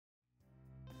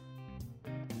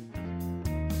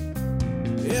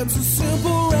It's a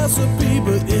simple recipe,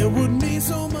 but it would mean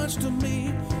so much to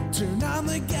me. Turn on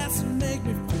the gas and make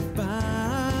me feel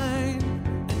fine.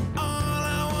 And all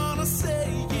I wanna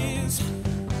say is,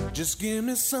 just give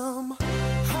me some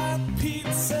hot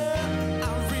pizza.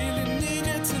 I really need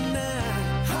it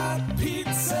tonight. Hot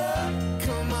pizza,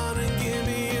 come on and give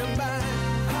me a bite.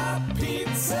 Hot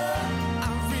pizza,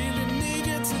 I really need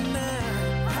it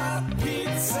tonight. Hot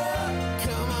pizza,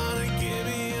 come on and give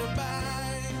me a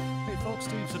bite. Hey folks,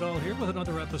 Steve Siddall here with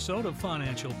another episode of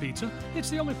Financial Pizza. It's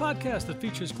the only podcast that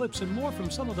features clips and more from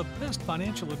some of the best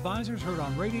financial advisors heard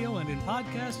on radio and in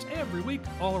podcasts every week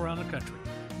all around the country.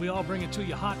 We all bring it to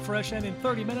you hot, fresh, and in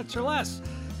 30 minutes or less.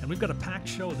 And we've got a packed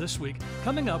show this week.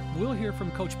 Coming up, we'll hear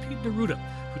from Coach Pete D'Arruda,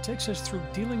 who takes us through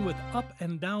dealing with up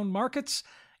and down markets.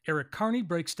 Eric Carney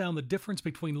breaks down the difference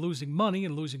between losing money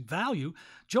and losing value.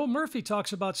 Joe Murphy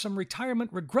talks about some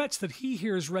retirement regrets that he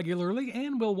hears regularly,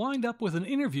 and we'll wind up with an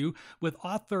interview with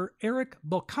author Eric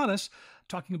Balcones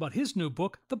talking about his new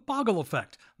book, The Bogle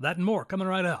Effect. That and more coming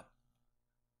right up.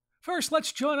 First,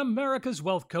 let's join America's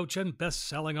wealth coach and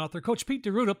best-selling author, Coach Pete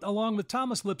D'Arruda, along with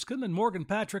Thomas Lipscomb and Morgan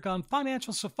Patrick on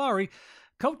Financial Safari.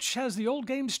 Coach has the old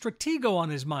game Stratego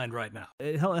on his mind right now.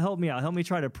 Help me out. Help me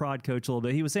try to prod Coach a little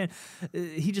bit. He was saying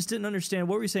he just didn't understand.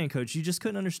 What were you saying, Coach? You just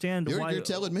couldn't understand why. You're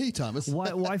telling me, Thomas.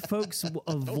 Why folks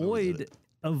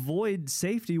avoid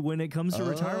safety when it comes to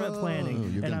retirement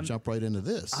planning. You're going to jump right into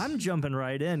this. I'm jumping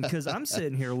right in because I'm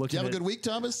sitting here looking. Do you have a good week,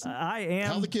 Thomas? I am.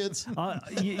 How the kids?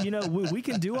 We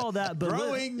can do all that, but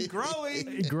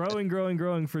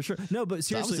growing for sure. No, but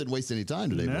seriously, Thomas didn't waste any time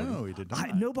today. No, he did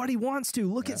not. Nobody wants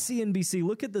to. Look at CNBC.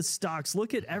 Look at the stocks.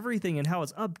 Look at everything and how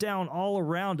it's up, down, all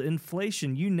around.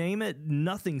 Inflation, you name it.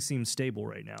 Nothing seems stable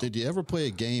right now. Did you ever play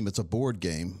a game? It's a board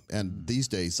game, and these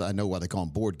days I know why they call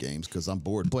them board games because I'm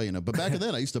bored playing them. But back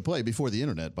then I used to play before the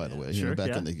internet, by the way. Sure,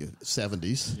 back in the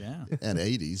 70s and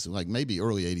 80s, like maybe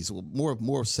early 80s, more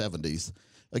 70s.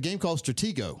 A game called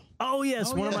Stratego. Oh,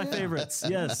 yes, one of my favorites.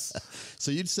 Yes.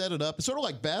 So you'd set it up. It's sort of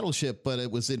like Battleship, but it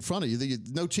was in front of you.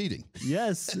 No cheating.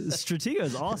 Yes, Stratego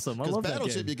is awesome. I love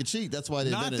Battleship, that game. You could cheat. That's why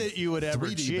they Not invented that you would ever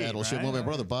 3D cheat, Battleship. right? Well, my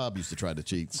brother Bob used to try to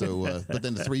cheat. So, but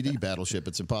then the 3D Battleship,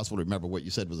 it's impossible to remember what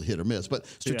you said was a hit or miss. But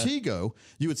Stratego,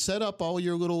 you would set up all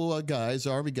your little guys,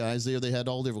 Army guys there. They had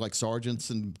all their like sergeants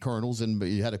and colonels, and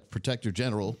you had to protect your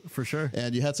general. For sure.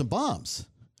 And you had some bombs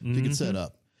you could set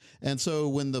up. And so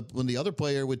when the other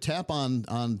player would tap on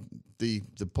the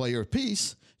player of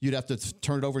peace, you'd have to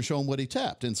turn it over and show him what he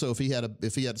tapped. And so if he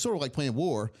had sort of like playing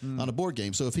war on a board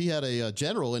game. So if he had a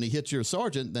general and he hit your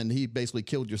sergeant, then he basically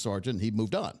killed your sergeant and he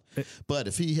moved on. But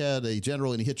if he had a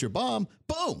general and he hit your bomb,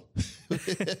 boom,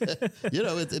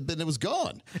 it was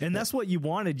gone. And that's what you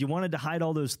wanted. You wanted to hide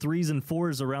all those 3s and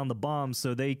 4s around the bombs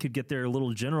so they could get their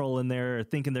little general in there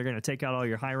thinking they're going to take out all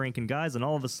your high-ranking guys, and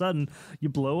all of a sudden you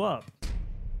blow up.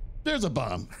 There's a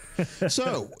bomb.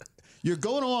 So you're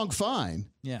going along fine.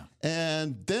 Yeah.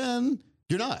 And then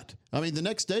you're not. I mean, the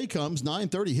next day comes,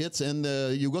 9:30 hits, and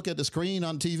you look at the screen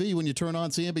on TV when you turn on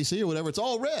CNBC or whatever, it's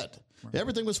all red. Right.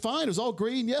 Everything was fine. It was all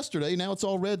green yesterday. Now it's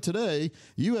all red today.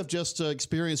 You have just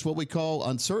experienced what we call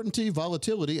uncertainty,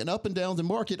 volatility, and up and down the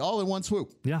market all in one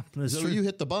swoop. Yeah, that's so true. You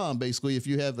hit the bomb, basically, if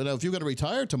you're going to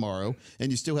retire tomorrow and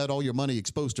you still had all your money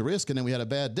exposed to risk, and then we had a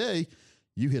bad day,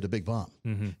 you hit a big bomb.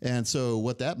 Mm-hmm. And so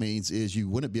what that means is you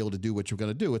wouldn't be able to do what you're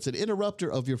going to do. It's an interrupter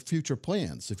of your future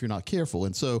plans if you're not careful.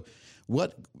 And so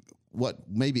what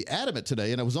made me adamant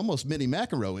today, and it was almost Minnie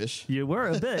McEnroe-ish. You were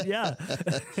a bit, yeah.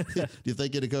 Do you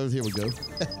think it goes? Here we go.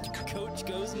 Coach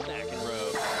goes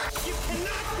McEnroe. You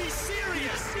cannot be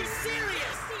serious. Be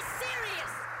serious. Be serious.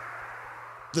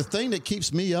 The thing that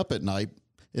keeps me up at night,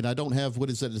 and I don't have,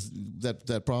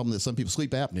 that problem that some people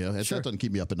sleep apnea. That doesn't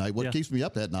keep me up at night. What keeps me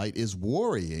up at night is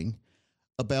worrying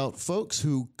about folks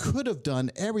who could have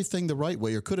done everything the right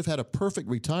way or could have had a perfect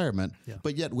retirement,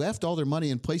 but yet left all their money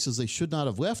in places they should not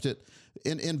have left it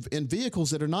in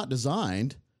vehicles that are not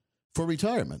designed for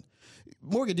retirement.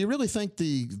 Morgan, do you really think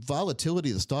the volatility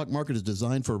of the stock market is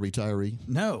designed for a retiree?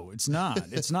 No, it's not.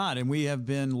 It's not. And we have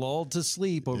been lulled to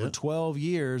sleep over 12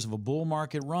 years of a bull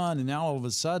market run. And now all of a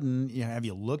sudden, have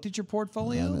you looked at your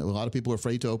portfolio? A lot of people are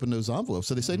afraid to open those envelopes.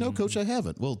 So they say, no, Coach, I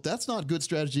haven't. Well, that's not good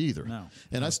strategy either. No.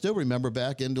 And I still remember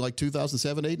back in like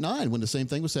 2007, 8, 9, when the same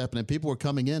thing was happening. People were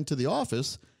coming into the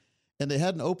office and they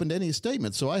hadn't opened any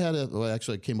statements. So I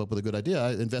actually came up with a good idea.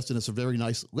 I invested in some very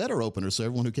nice letter openers. So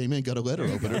everyone who came in got a letter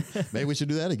opener. Maybe we should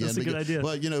do that again. That's a good idea.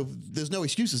 Well, there's no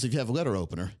excuses if you have a letter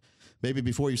opener. Maybe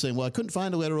before you're saying, well, I couldn't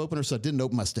find a letter opener, so I didn't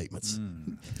open my statements.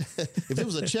 If there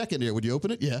was a check in there, would you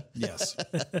open it? Yeah. Yes.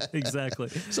 Exactly.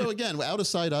 So again, out of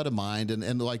sight, out of mind.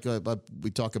 And like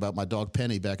we talk about my dog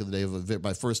Penny back in the day of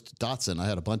my first Dachshund. I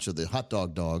had a bunch of the hot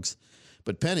dog dogs.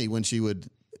 But Penny, when she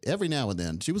would, every now and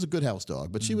then, she was a good house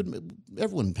dog, but she would,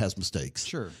 everyone has mistakes.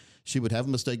 Sure. She would have a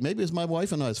mistake. Maybe it was my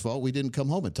wife and I's fault. We didn't come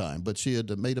home in time, but she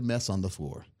had made a mess on the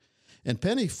floor. And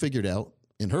Penny figured out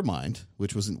in her mind,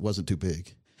 which wasn't too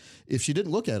big, if she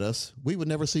didn't look at us, we would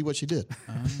never see what she did.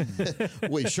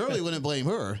 We surely wouldn't blame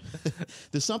her.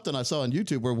 There's something I saw on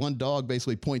YouTube where one dog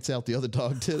basically points out the other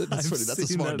dog did it. That's a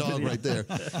smart dog right there.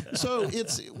 So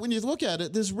it's when you look at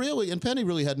it, there's really, and Penny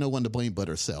really had no one to blame but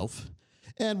herself.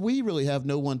 And we really have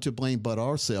no one to blame but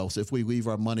ourselves if we leave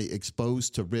our money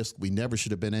exposed to risk we never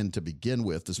should have been in to begin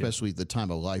with, especially the time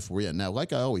of life we're in. Now,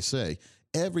 like I always say,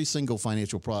 every single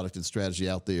financial product and strategy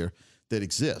out there that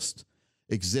exists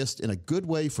in a good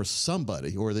way for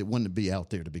somebody, or they wouldn't be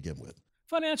out there to begin with.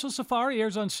 Financial Safari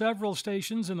airs on several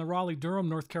stations in the Raleigh-Durham,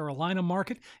 North Carolina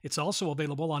market. It's also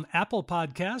available on Apple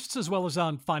Podcasts as well as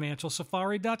on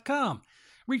FinancialSafari.com.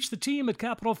 Reach the team at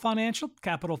Capital Financial,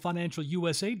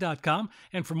 CapitalFinancialUSA.com,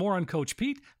 and for more on Coach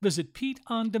Pete, visit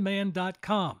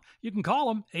PeteOnDemand.com. You can call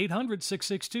them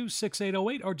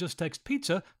 800-662-6808 or just text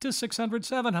PIZZA to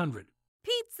 600-700.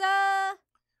 Pizza!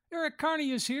 Eric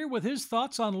Carney is here with his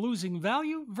thoughts on losing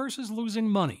value versus losing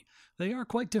money. They are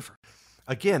quite different.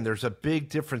 Again, there's a big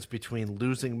difference between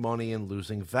losing money and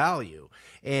losing value.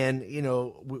 And,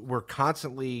 we're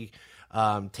constantly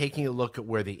taking a look at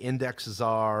where the indexes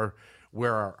are,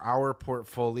 where are our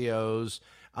portfolios.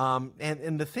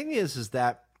 And the thing is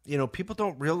that, people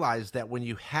don't realize that when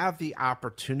you have the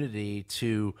opportunity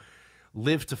to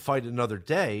live to fight another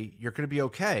day, you're going to be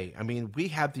okay. I mean, we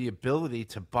have the ability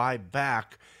to buy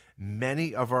back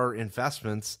many of our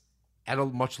investments at a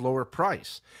much lower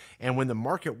price. And when the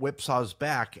market whipsaws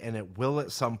back, and it will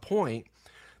at some point,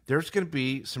 there's going to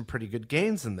be some pretty good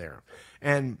gains in there.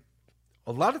 And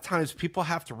a lot of times people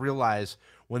have to realize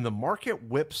when the market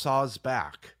whipsaws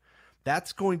back,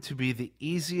 that's going to be the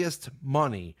easiest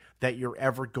money that you're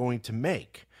ever going to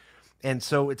make. And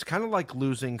so it's kind of like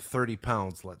losing 30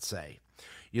 pounds, let's say.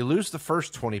 You lose the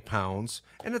first 20 pounds,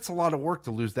 and it's a lot of work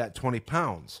to lose that 20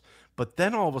 pounds. But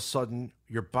then all of a sudden,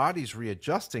 your body's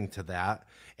readjusting to that,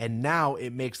 and now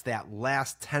it makes that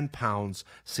last 10 pounds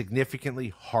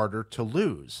significantly harder to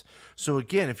lose. So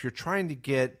again, if you're trying to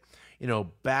get,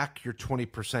 back your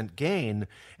 20% gain,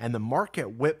 and the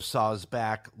market whipsaws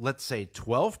back, let's say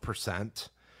 12%,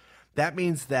 that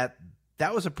means that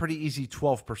was a pretty easy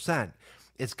 12%.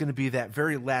 It's going to be that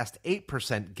very last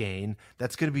 8% gain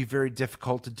that's going to be very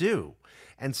difficult to do.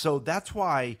 And so that's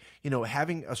why,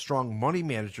 having a strong money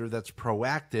manager that's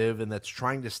proactive and that's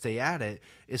trying to stay at it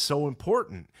is so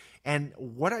important. And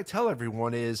what I tell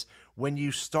everyone is when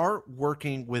you start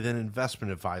working with an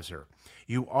investment advisor,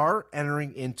 you are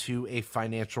entering into a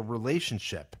financial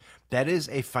relationship. That is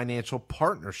a financial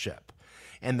partnership.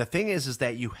 And the thing is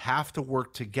that you have to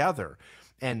work together.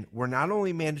 And we're not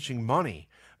only managing money,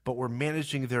 but we're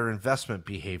managing their investment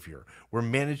behavior. We're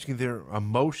managing their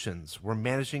emotions. We're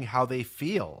managing how they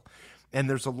feel. And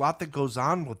there's a lot that goes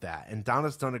on with that. And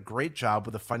Donna's done a great job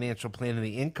with the financial plan and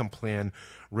the income plan,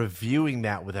 reviewing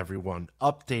that with everyone,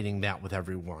 updating that with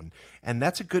everyone. And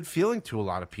that's a good feeling to a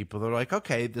lot of people. They're like,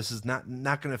 okay, this is not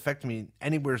going to affect me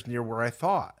anywhere near where I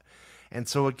thought. And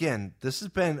so again, this has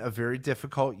been a very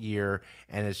difficult year,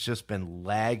 and it's just been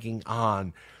lagging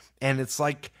on. And it's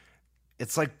like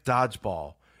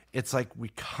dodgeball. It's like we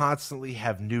constantly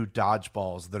have new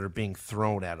dodgeballs that are being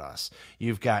thrown at us.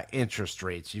 You've got interest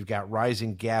rates. You've got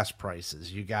rising gas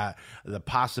prices. You got the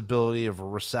possibility of a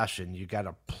recession. You got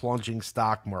a plunging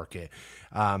stock market.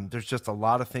 There's just a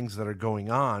lot of things that are going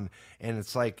on. And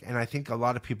it's like, and I think a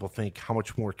lot of people think, how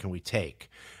much more can we take?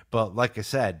 But like I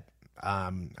said,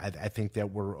 I think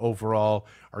that we're overall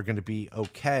are going to be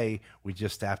okay. We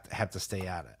just have to stay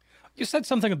at it. You said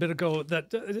something a bit ago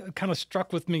that kind of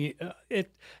struck with me.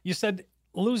 You said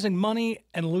losing money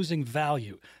and losing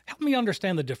value. Help me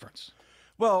understand the difference.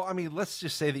 Well, I mean, let's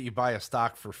just say that you buy a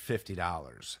stock for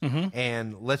 $50,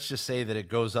 and let's just say that it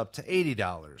goes up to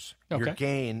 $80. Okay. Your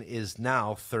gain is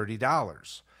now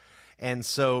 $30. And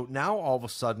so now all of a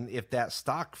sudden, if that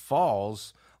stock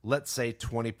falls, let's say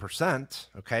 20%,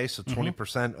 okay? So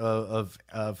 20% of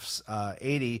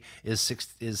 80 is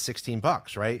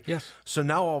 $16, right? Yes. So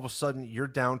now all of a sudden you're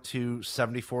down to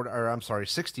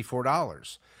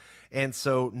 $64. And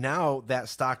so now that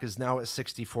stock is now at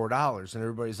 $64, and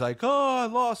everybody's like, "Oh, I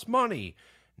lost money."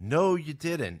 No, you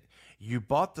didn't. You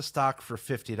bought the stock for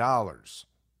 $50.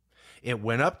 It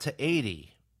went up to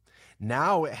 80.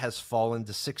 Now it has fallen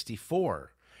to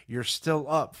 64. You're still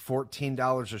up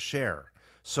 $14 a share.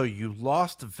 So you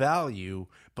lost value,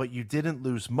 but you didn't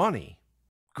lose money.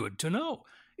 Good to know.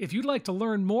 If you'd like to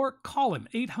learn more, call him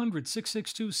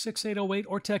 800-662-6808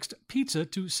 or text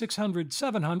PIZZA to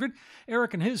 600-700.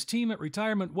 Eric and his team at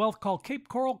Retirement Wealth call Cape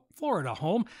Coral, Florida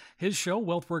home. His show,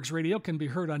 WealthWorks Radio, can be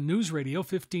heard on News Radio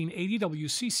 1580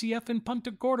 WCCF in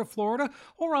Punta Gorda, Florida,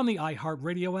 or on the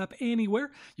iHeartRadio app anywhere.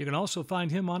 You can also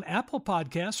find him on Apple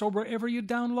Podcasts or wherever you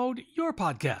download your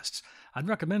podcasts. I'd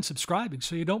recommend subscribing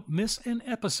so you don't miss an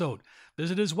episode.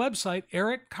 Visit his website,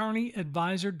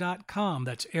 ericcarneyadvisor.com.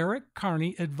 That's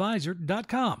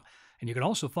ericcarneyadvisor.com. And you can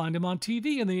also find him on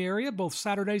TV in the area, both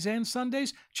Saturdays and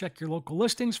Sundays. Check your local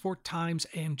listings for times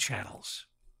and channels.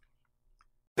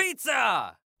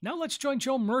 Pizza! Now let's join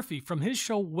Joe Murphy from his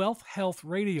show Wealth Health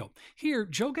Radio. Here,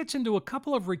 Joe gets into a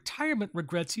couple of retirement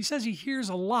regrets he says he hears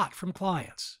a lot from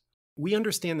clients. We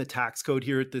understand the tax code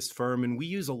here at this firm, and we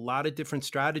use a lot of different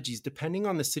strategies depending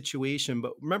on the situation.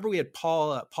 But remember, we had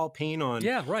Paul Payne on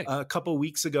a couple of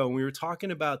weeks ago, and we were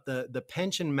talking about the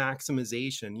pension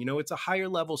maximization. You know, it's a higher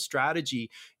level strategy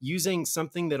using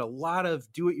something that a lot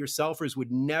of do-it-yourselfers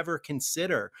would never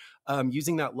consider,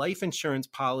 using that life insurance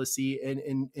policy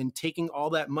and taking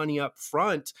all that money up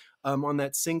front on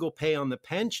that single pay on the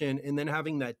pension, and then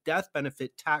having that death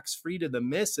benefit tax-free to the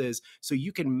misses, so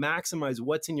you can maximize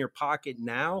what's in your pocket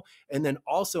now, and then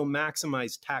also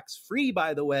maximize tax-free,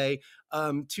 by the way,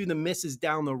 to the misses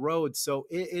down the road. So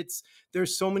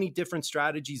there's so many different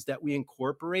strategies that we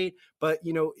incorporate, but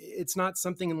you know, it's not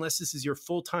something, unless this is your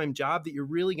full-time job, that you're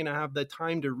really going to have the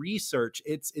time to research.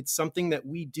 It's something that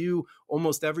we do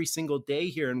almost every single day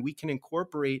here, and we can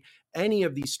incorporate any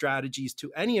of these strategies to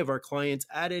any of our clients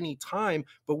at any time.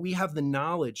 But we have the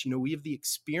knowledge, you know, we have the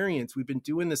experience. We've been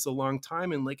doing this a long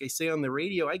time, and like I say on the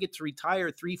radio, I get to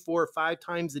retire 3, 4, 5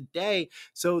 times a day.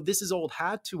 So this is old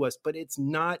hat to us, but it's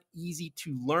not easy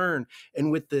to learn. And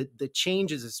with the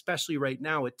changes, especially right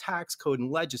now with tax code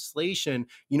and legislation,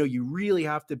 you know, you really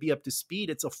have to be up to speed.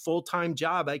 It's a full-time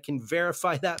job. I can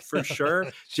verify that for sure,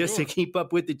 just to keep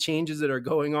up with the changes that are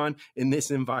going on in this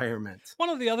environment. One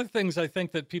of the other things I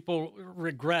think that people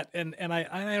regret, and I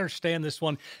understand this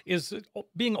one, is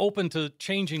being open to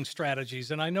changing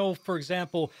strategies. And I know, for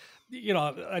example, you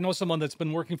know, I know someone that's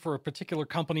been working for a particular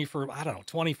company for,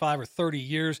 25 or 30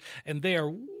 years, and they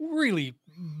are really,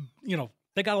 you know,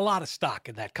 they got a lot of stock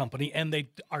in that company, and they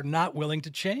are not willing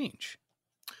to change.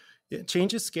 Yeah,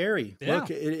 change is scary. Yeah.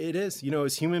 Look, it is. You know,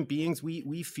 as human beings,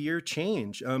 we fear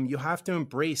change. You have to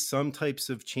embrace some types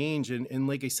of change. And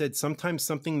like I said, sometimes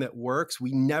something that works,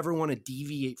 we never want to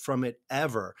deviate from it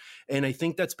ever. And I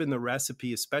think that's been the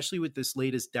recipe, especially with this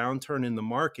latest downturn in the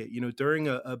market. You know, during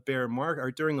a bear market,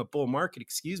 or during a bull market,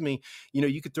 you know,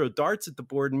 you could throw darts at the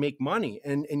board and make money.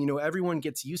 And you know, everyone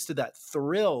gets used to that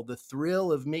thrill, the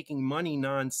thrill of making money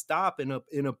nonstop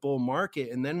in a bull market.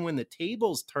 And then when the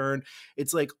tables turn,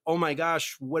 it's like, oh my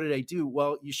gosh, what did I do?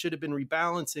 Well, you should have been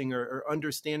rebalancing or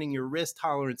understanding your risk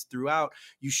tolerance throughout.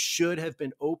 You should have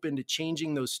been open to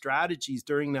changing those strategies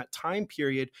during that time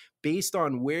period based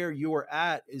on where you're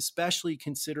at, especially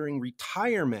considering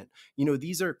retirement. You know,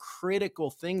 these are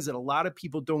critical things that a lot of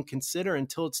people don't consider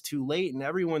until it's too late. And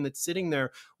everyone that's sitting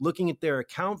there looking at their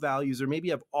account values, or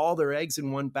maybe have all their eggs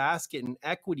in one basket in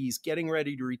equities, getting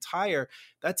ready to retire,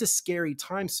 that's a scary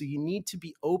time. So you need to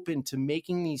be open to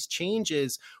making these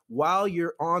changes while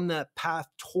you're on that path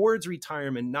towards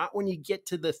retirement, not when you get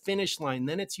to the finish line.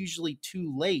 Then it's usually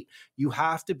too late. You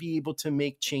have to be able to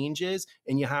make changes,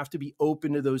 and you have to be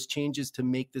open to those changes to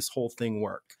make this whole thing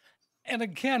work. And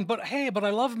again, but I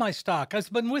love my stock. It's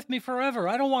been with me forever.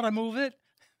 I don't want to move it.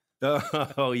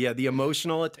 Oh yeah, the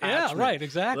emotional attachment. Yeah, right,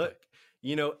 exactly. Look,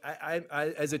 you know, I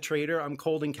as a trader, I'm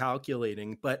cold and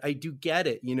calculating, but I do get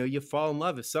it. You know, you fall in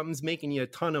love if something's making you a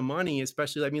ton of money,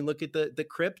 especially, I mean, look at the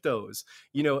cryptos.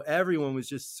 You know, everyone was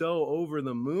just so over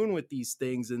the moon with these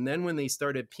things. And then when they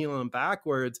started peeling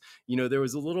backwards, you know, there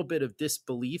was a little bit of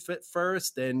disbelief at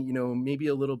first, and, you know, maybe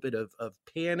a little bit of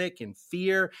panic and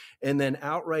fear, and then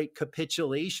outright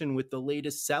capitulation with the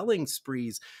latest selling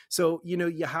sprees. So, you know,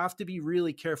 you have to be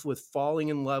really careful with falling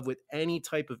in love with any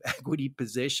type of equity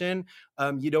position.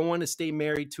 You don't want to stay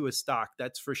married to a stock,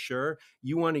 that's for sure.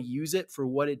 You want to use it for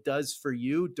what it does for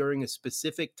you during a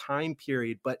specific time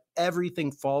period, but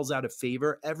everything falls out of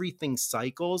favor. Everything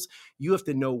cycles. You have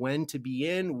to know when to be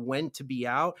in, when to be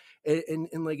out.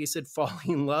 And like I said, falling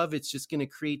in love, it's just going to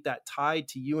create that tie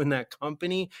to you and that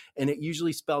company. And it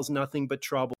usually spells nothing but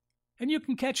trouble. And you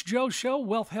can catch Joe's show,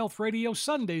 Wealth Health Radio,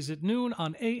 Sundays at noon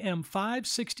on AM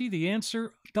 560, The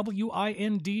Answer,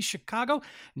 WIND Chicago.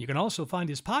 And you can also find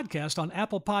his podcast on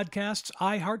Apple Podcasts,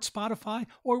 iHeart, Spotify,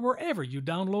 or wherever you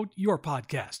download your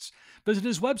podcasts. Visit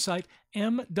his website,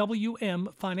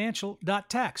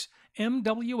 mwmfinancial.tax,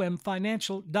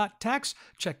 mwmfinancial.tax.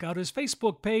 Check out his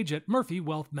Facebook page at Murphy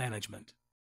Wealth Management.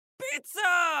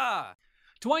 Pizza!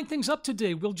 To wind things up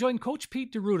today, we'll join Coach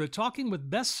Pete D'Arruda talking with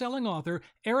best-selling author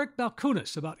Eric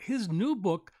Balchunas about his new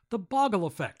book, The Bogle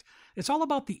Effect. It's all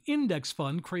about the index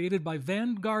fund created by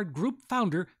Vanguard Group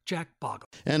founder Jack Bogle.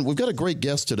 And we've got a great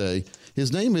guest today.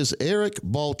 His name is Eric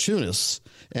Balchunas,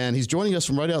 and he's joining us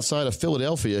from right outside of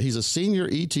Philadelphia. He's a senior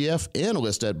ETF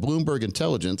analyst at Bloomberg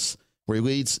Intelligence, where he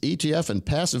leads ETF and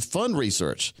passive fund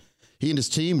research. He and his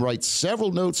team write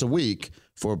several notes a week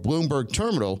for Bloomberg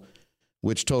Terminal,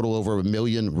 which total over 1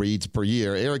 million reads per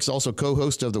year. Eric's also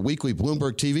co-host of the weekly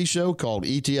Bloomberg TV show called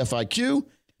ETF IQ.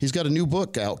 He's got a new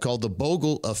book out called The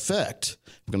Bogle Effect.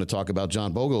 We're going to talk about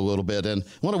John Bogle a little bit, and I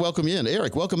want to welcome you in.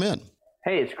 Eric, welcome in.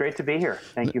 Hey, it's great to be here.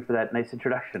 Thank you for that nice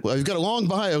introduction. Well, you've got a long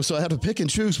bio, so I have to pick and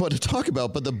choose what to talk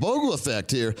about. But The Bogle Effect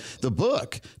here, the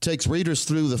book takes readers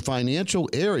through the financial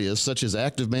areas such as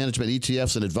active management,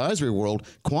 ETFs, and advisory world,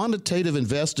 quantitative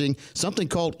investing, something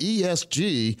called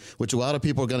ESG, which a lot of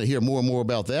people are going to hear more and more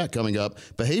about that coming up,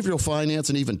 behavioral finance,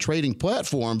 and even trading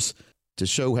platforms to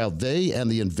show how they and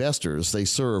the investors they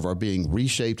serve are being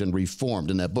reshaped and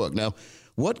reformed in that book. Now,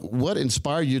 what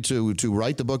inspired you to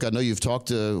write the book? I know you've talked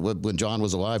to, when John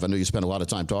was alive, I know you spent a lot of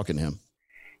time talking to him.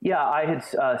 Yeah, I had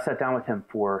sat down with him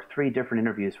for 3 different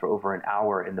interviews for over an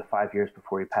hour in the 5 years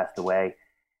before he passed away.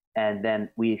 And then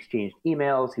we exchanged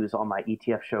emails. He was on my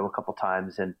ETF show a couple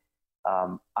times. And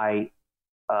so I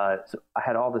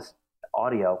had all this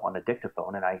audio on a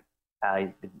dictaphone. And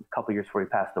a couple years before he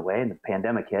passed away, and the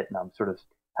pandemic hit, and I'm sort of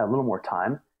had a little more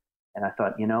time. And I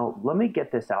thought, let me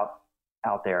get this out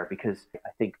there, because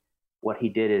I think what he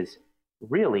did is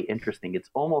really interesting. It's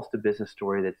almost a business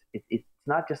story that's it's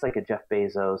not just like a Jeff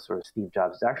Bezos or Steve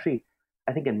Jobs. It's actually,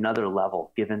 I think, another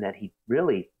level, given that he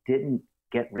really didn't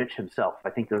get rich himself.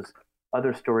 I think those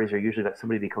other stories are usually about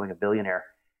somebody becoming a billionaire.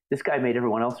 This guy made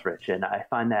everyone else rich, and I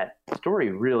find that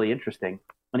story really interesting.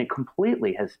 And it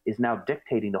completely is now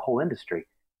dictating the whole industry.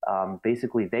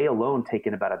 Basically, they alone take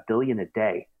in about $1 billion a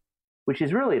day, which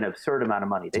is really an absurd amount of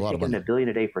money. They've taken $1 billion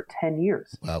a day for 10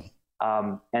 years. Wow.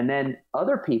 And then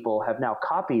other people have now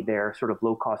copied their sort of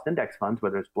low-cost index funds,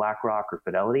 whether it's BlackRock or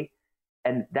Fidelity,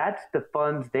 and that's the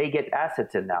funds they get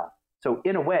assets in now. So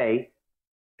in a way,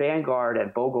 Vanguard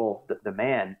and Bogle, the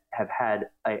man, have had,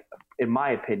 in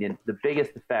my opinion, the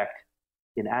biggest effect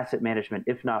in asset management,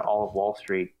 if not all of Wall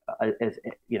Street, as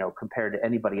compared to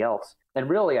anybody else. And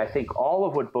really, I think all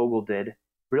of what Bogle did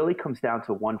really comes down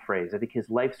to one phrase. I think his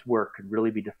life's work could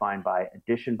really be defined by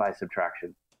addition by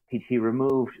subtraction. He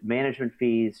removed management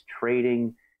fees,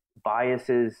 trading,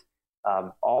 biases,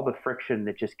 all the friction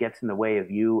that just gets in the way of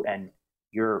you and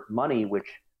your money, which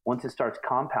once it starts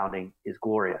compounding is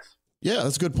glorious. Yeah,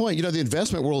 that's a good point. The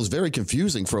investment world is very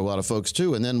confusing for a lot of folks,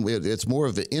 too. And then it's more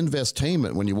of the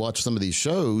investainment when you watch some of these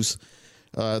shows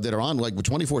that are on, like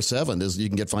 24/7, you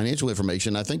can get financial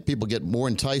information. I think people get more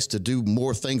enticed to do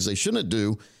more things they shouldn't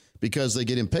do because they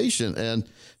get impatient. And,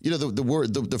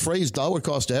 the phrase dollar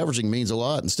cost averaging means a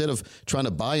lot. Instead of trying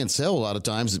to buy and sell a lot of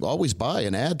times, always buy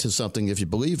and add to something if you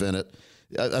believe in it.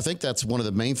 I think that's one of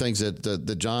the main things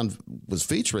that John was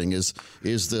featuring is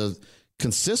the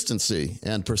consistency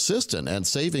and persistent and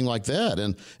saving like that,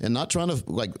 and not trying to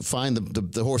find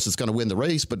the horse that's going to win the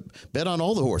race, but bet on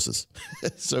all the horses.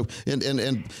 So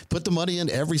and put the money in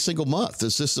every single month.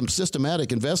 The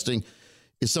systematic investing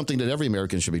is something that every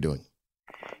American should be doing.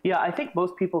 Yeah, I think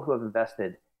most people who have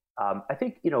invested, I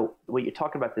think when you're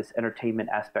talking about this entertainment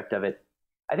aspect of it,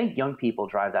 I think young people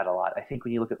drive that a lot. I think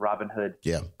when you look at Robinhood,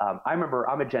 I remember,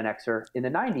 I'm a Gen Xer. In the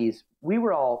 90s, we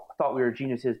were all thought we were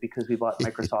geniuses because we bought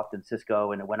Microsoft and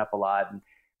Cisco and it went up a lot.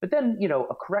 But then,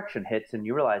 a correction hits and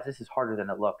you realize this is harder than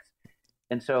it looks.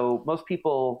 And so most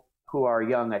people who are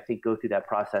young, I think, go through that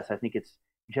process. I think it's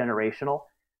generational.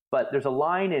 But there's a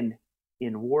line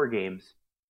in War Games,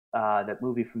 that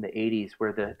movie from the 80s,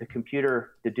 where the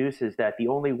computer deduces that the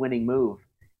only winning move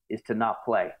is to not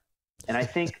play. And I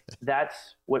think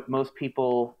that's what most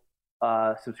people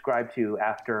subscribe to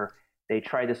after they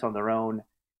try this on their own.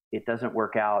 It doesn't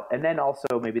work out. And then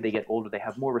also maybe they get older. They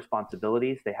have more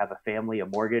responsibilities. They have a family, a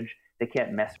mortgage. They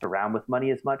can't mess around with money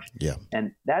as much. Yeah.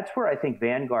 And that's where I think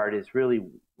Vanguard is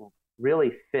really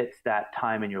fits that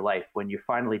time in your life when you're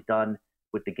finally done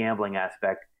with the gambling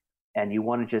aspect and you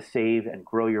want to just save and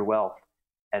grow your wealth.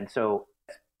 And so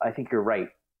I think you're right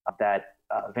that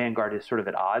Vanguard is sort of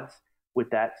at odds. with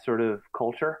that sort of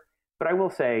culture. But I will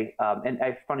say,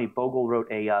 funny, Bogle wrote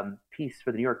a piece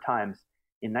for the New York Times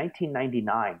in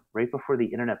 1999, right before the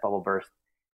internet bubble burst.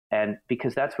 And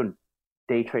because that's when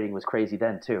day trading was crazy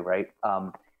then too, right?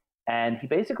 And he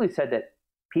basically said that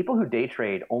people who day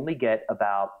trade only get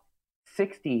about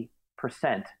 60%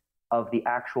 of the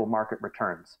actual market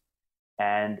returns.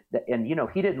 And you know,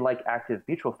 he didn't like active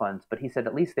mutual funds, but he said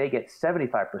at least they get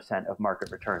 75% of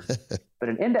market returns. But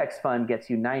an index fund gets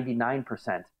you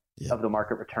 99% of the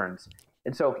market returns.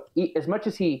 And so as much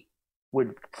as he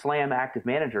would slam active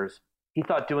managers, he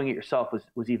thought doing it yourself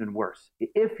was even worse.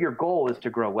 If your goal is to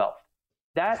grow wealth,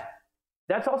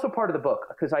 that's also part of the book,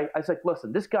 because I was like,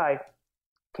 listen, this guy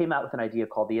came out with an idea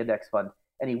called the index fund,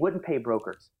 and he wouldn't pay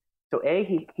brokers. So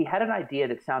he had an idea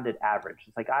that sounded average.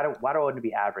 It's like, why do I want to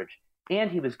be average? And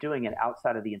he was doing it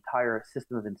outside of the entire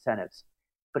system of incentives.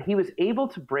 But he was able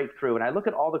to break through, and I look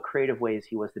at all the creative ways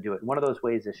he was to do it. And one of those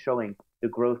ways is showing the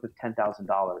growth of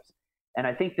 $10,000. And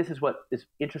I think this is what is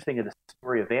interesting in the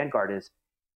story of Vanguard is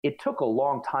it took a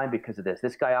long time because of this.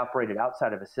 This guy operated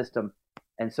outside of a system.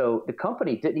 And so the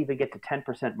company didn't even get to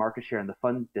 10% market share in the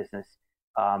fund business,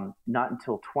 not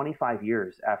until 25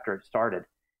 years after it started.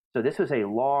 So this was a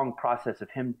long process of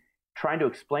him trying to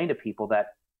explain to people that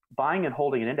buying and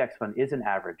holding an index fund isn't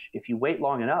average. If you wait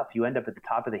long enough, you end up at the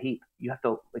top of the heap. You have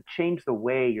to change the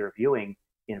way you're viewing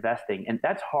investing. And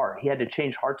that's hard. He had to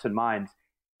change hearts and minds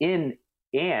and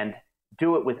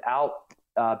do it without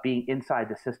being inside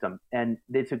the system. And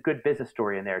it's a good business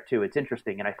story in there too. It's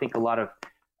interesting. And I think a lot of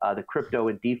the crypto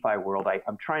and DeFi world,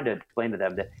 I'm trying to explain to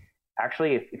them that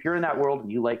actually, if you're in that world and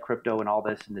you like crypto and all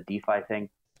this and the DeFi thing,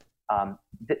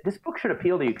 this book should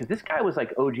appeal to you, because this guy was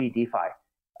like OG DeFi,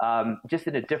 just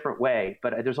in a different way.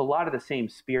 But there's a lot of the same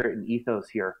spirit and ethos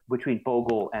here between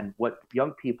Bogle and what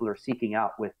young people are seeking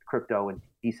out with crypto and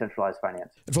decentralized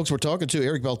finance. And folks, we're talking to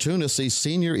Eric Balchunas, the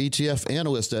senior ETF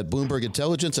analyst at Bloomberg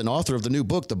Intelligence and author of the new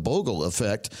book, The Bogle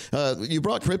Effect. You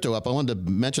brought crypto up. I wanted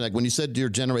to mention that when you said you're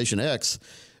Generation X,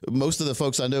 most of the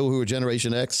folks I know who are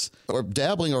Generation X are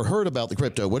dabbling or heard about the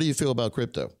crypto. What do you feel about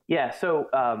crypto? Yeah, so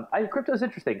crypto is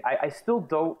interesting. I still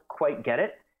don't quite get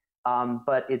it,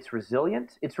 but it's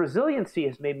resilient. Its resiliency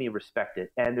has made me respect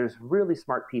it, and there's really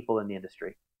smart people in the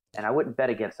industry, and I wouldn't bet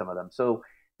against some of them. So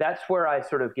that's where I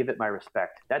sort of give it my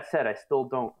respect. That said, I still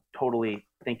don't totally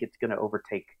think it's going to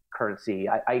overtake currency.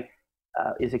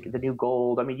 Is it the new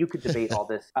gold? I mean, you could debate all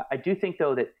this. I do think,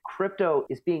 though, that crypto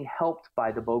is being helped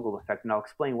by the Bogle effect, and I'll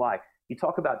explain why. You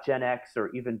talk about Gen X or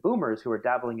even boomers who are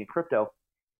dabbling in crypto.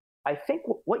 I think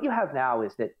what you have now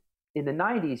is that in the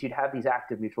 90s, you'd have these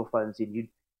active mutual funds, and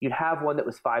you'd have one that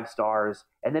was 5 stars,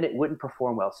 and then it wouldn't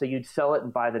perform well. So you'd sell it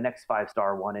and buy the next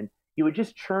 5-star one, and you would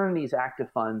just churn these active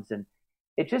funds, and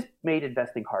it just made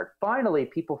investing hard. Finally,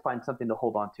 people find something to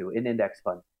hold on to, an index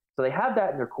fund. So they have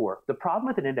that in their core. The problem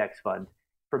with an index fund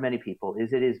for many people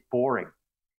is it is boring.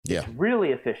 Yeah. It's really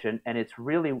efficient, and it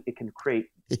can create,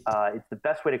 it's the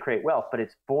best way to create wealth, but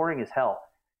it's boring as hell.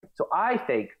 So I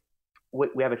think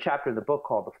we have a chapter in the book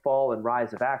called The Fall and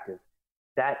Rise of Active.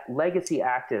 That legacy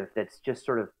active that's just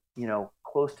sort of,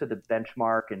 close to the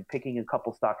benchmark and picking a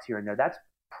couple stocks here and there, that's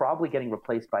probably getting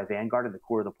replaced by Vanguard in the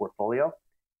core of the portfolio.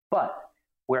 But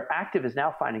where active is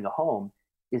now finding a home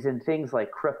is in things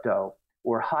like crypto,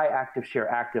 or high active share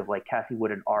active like Cathie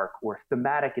Wood and ARK, or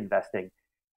thematic investing,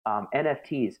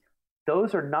 NFTs.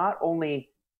 Those are not only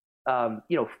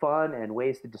fun and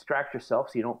ways to distract yourself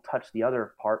so you don't touch the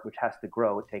other part, which has to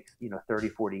grow. It takes 30,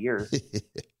 40 years.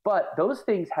 But those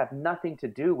things have nothing to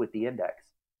do with the index.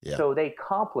 Yeah. So they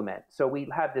complement. So we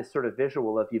have this sort of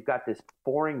visual of you've got this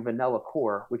boring vanilla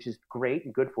core, which is great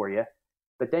and good for you.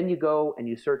 But then you go and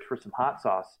you search for some hot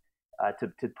sauce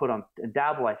to put on, and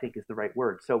dabble, I think, is the right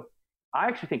word. So I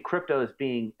actually think crypto is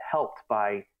being helped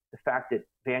by the fact that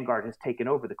Vanguard has taken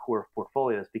over the core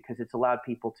portfolios, because it's allowed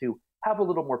people to have a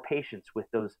little more patience with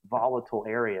those volatile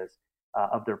areas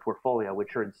of their portfolio,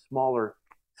 which are in smaller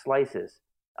slices.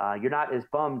 You're not as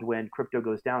bummed when crypto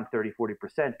goes down 30,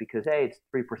 40% because, hey, it's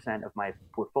 3% of my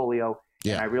portfolio,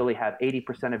 and I really have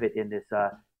 80% of it in this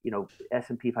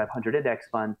S&P 500 index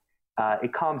fund.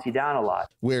 It calms you down a lot.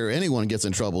 Where anyone gets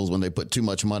in trouble is when they put too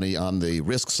much money on the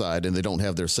risk side and they don't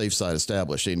have their safe side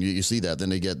established. And you see that. Then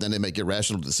they make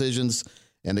irrational decisions,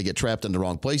 and they get trapped in the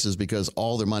wrong places because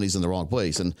all their money's in the wrong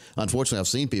place. And unfortunately, I've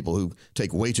seen people who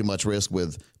take way too much risk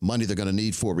with money they're going to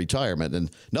need for retirement.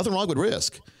 And nothing wrong with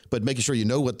risk, but making sure you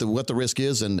know what the risk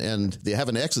is, and they have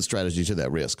an exit strategy to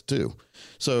that risk too.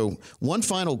 So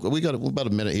we got about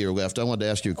a minute here left. I wanted to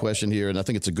ask you a question here, and I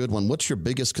think it's a good one. What's your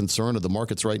biggest concern of the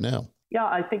markets right now? Yeah,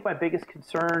 I think my biggest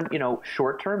concern,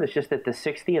 short term, is just that the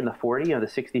 60 and the 40, the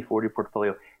 60-40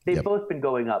 portfolio, they've both been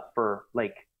going up for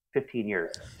like 15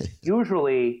 years.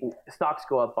 Usually stocks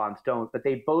go up, bonds don't, but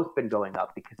they've both been going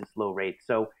up because it's low rates.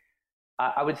 So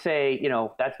I would say,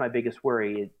 that's my biggest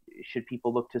worry. Should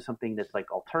people look to something that's like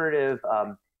alternative?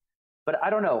 But I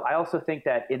don't know. I also think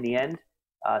that in the end,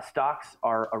 stocks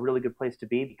are a really good place to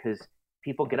be because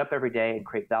people get up every day and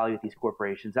create value at these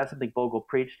corporations. That's something Bogle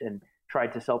preached and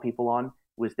tried to sell people on,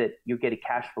 was that you get a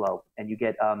cash flow and you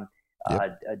get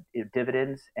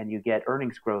dividends and you get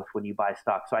earnings growth when you buy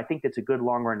stock. So I think that's a good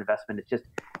long-run investment. It's just,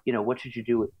 what should you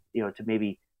do, to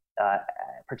maybe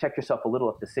protect yourself a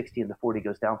little if the 60 and the 40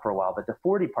 goes down for a while. But the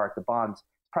 40 part, the bonds, is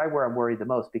probably where I'm worried the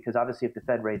most, because obviously if the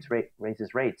Fed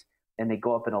raises rates and they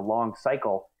go up in a long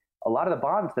cycle, a lot of the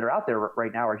bonds that are out there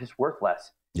right now are just worth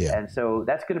less. Yeah. And so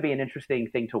that's going to be an interesting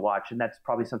thing to watch. And that's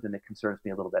probably something that concerns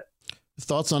me a little bit.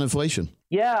 Thoughts on inflation?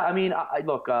 Yeah, I mean,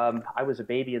 look, I was a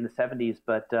baby in the 70s,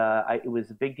 but it was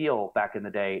a big deal back in the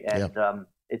day. And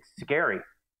it's scary.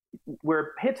 Where it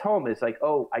hits home is like,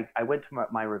 I went to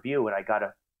my review and I got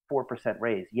a 4%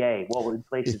 raise. Yay. Well,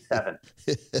 inflation's 7.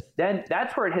 Then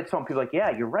that's where it hits home. People are like,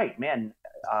 yeah, you're right, man.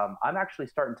 I'm actually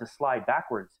starting to slide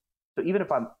backwards. So even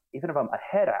if I'm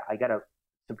ahead, I got to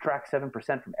subtract 7%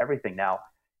 from everything now.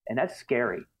 And that's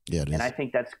scary. Yeah, it is. And I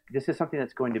think this is something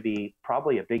that's going to be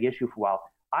probably a big issue for a while.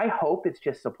 I hope it's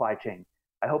just supply chain.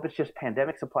 I hope it's just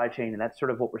pandemic supply chain, and that's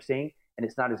sort of what we're seeing. And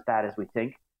it's not as bad as we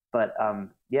think. But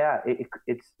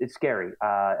it's scary.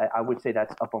 I would say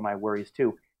that's up on my worries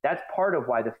too. That's part of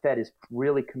why the Fed is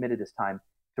really committed this time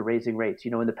to raising rates.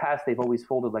 In the past they've always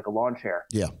folded like a lawn chair.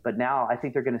 Yeah. But now I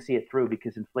think they're going to see it through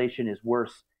because inflation is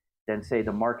worse than, say,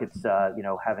 the market's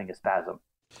having a spasm.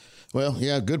 Well,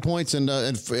 yeah, good points. And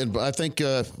I think,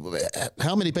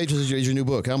 how many pages is your new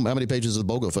book? How many pages is the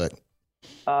Bogle Effect?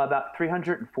 About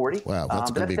 340. Wow,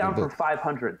 that's down from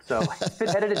 500. So I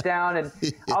edited it down, and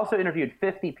I also interviewed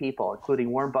 50 people,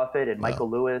 including Warren Buffett and Michael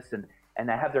Lewis, and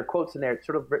I have their quotes in there. It's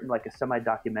sort of written like a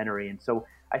semi-documentary. And so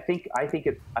I think I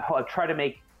try to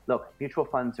make, look, mutual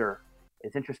funds are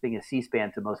as interesting as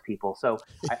C-SPAN to most people. So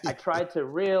I tried to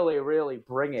really, really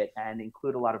bring it and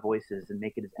include a lot of voices and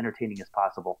make it as entertaining as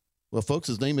possible. Well, folks,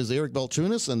 his name is Eric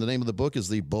Balchunas, and the name of the book is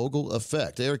The Bogle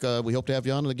Effect. Eric, we hope to have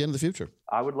you on again in the future.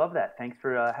 I would love that. Thanks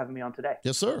for having me on today.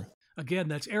 Yes, sir. Again,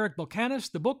 that's Eric Balchunas.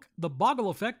 The book, The Bogle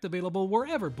Effect, available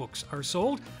wherever books are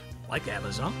sold, like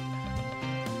Amazon.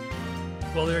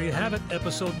 Well, there you have it.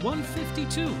 Episode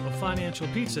 152 of Financial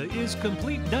Pizza is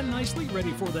complete, done nicely,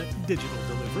 ready for that digital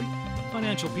delivery.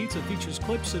 Financial Pizza features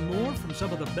clips and more from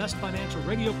some of the best financial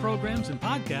radio programs and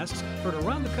podcasts heard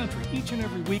around the country each and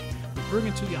every week. We bring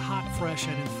it to you hot, fresh,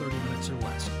 and in 30 minutes or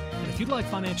less. And if you'd like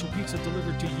Financial Pizza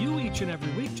delivered to you each and every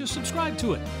week, just subscribe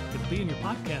to it. It'll be in your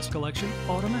podcast collection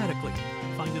automatically.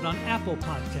 Find it on Apple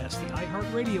Podcasts, the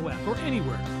iHeartRadio app, or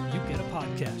anywhere you get a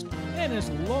podcast. And as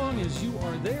long as you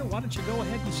are there, why don't you go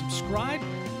ahead and subscribe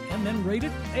and then rate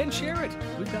it and share it.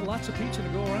 We've got lots of pizza to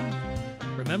go around.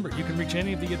 Remember, you can reach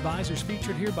any of the advisors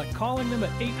featured here by calling them at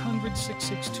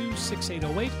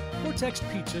 800-662-6808 or text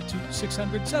pizza to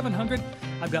 600-700.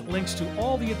 I've got links to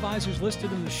all the advisors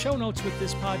listed in the show notes with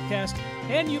this podcast,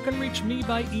 and you can reach me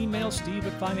by email,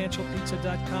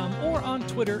 steve@financialpizza.com, or on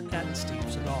Twitter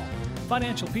 @SteveSidal.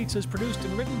 Financial Pizza is produced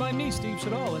and written by me, Steve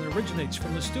Sidal, and originates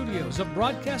from the studios of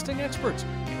Broadcasting Experts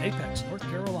in Apex, North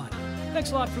Carolina.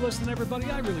 Thanks a lot for listening,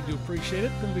 everybody. I really do appreciate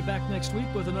it. We'll be back next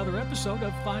week with another episode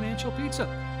of Financial Pizza.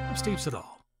 I'm Steve Sidal.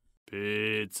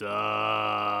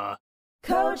 Pizza.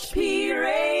 Coach P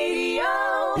Radio.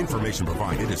 Information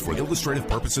provided is for illustrative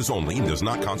purposes only and does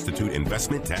not constitute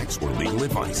investment, tax, or legal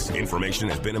advice. Information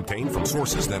has been obtained from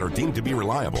sources that are deemed to be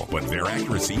reliable, but their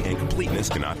accuracy and completeness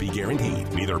cannot be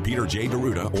guaranteed. Neither Peter J.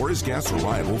 Deruta or his guests are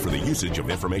liable for the usage of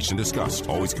information discussed.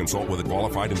 Always consult with a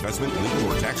qualified investment,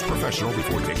 legal, or tax professional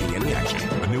before taking any action.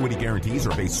 Annuity guarantees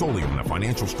are based solely on the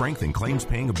financial strength and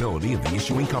claims-paying ability of the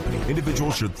issuing company.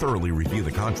 Individuals should thoroughly review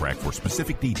the contract for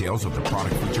specific details of the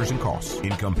product features and costs.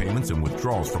 Income payments and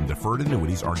withdrawals from deferred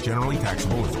annuities are generally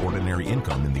taxable as ordinary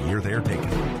income in the year they are taken.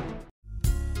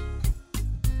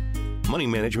 Money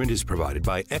management is provided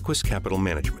by Equus Capital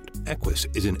Management. Equus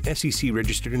is an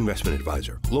SEC-registered investment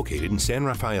advisor located in San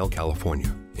Rafael,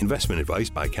 California. Investment advice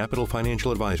by Capital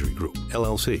Financial Advisory Group,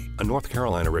 LLC, a North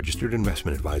Carolina-registered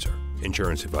investment advisor.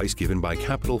 Insurance advice given by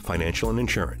Capital Financial and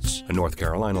Insurance, a North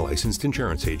Carolina licensed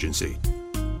insurance agency.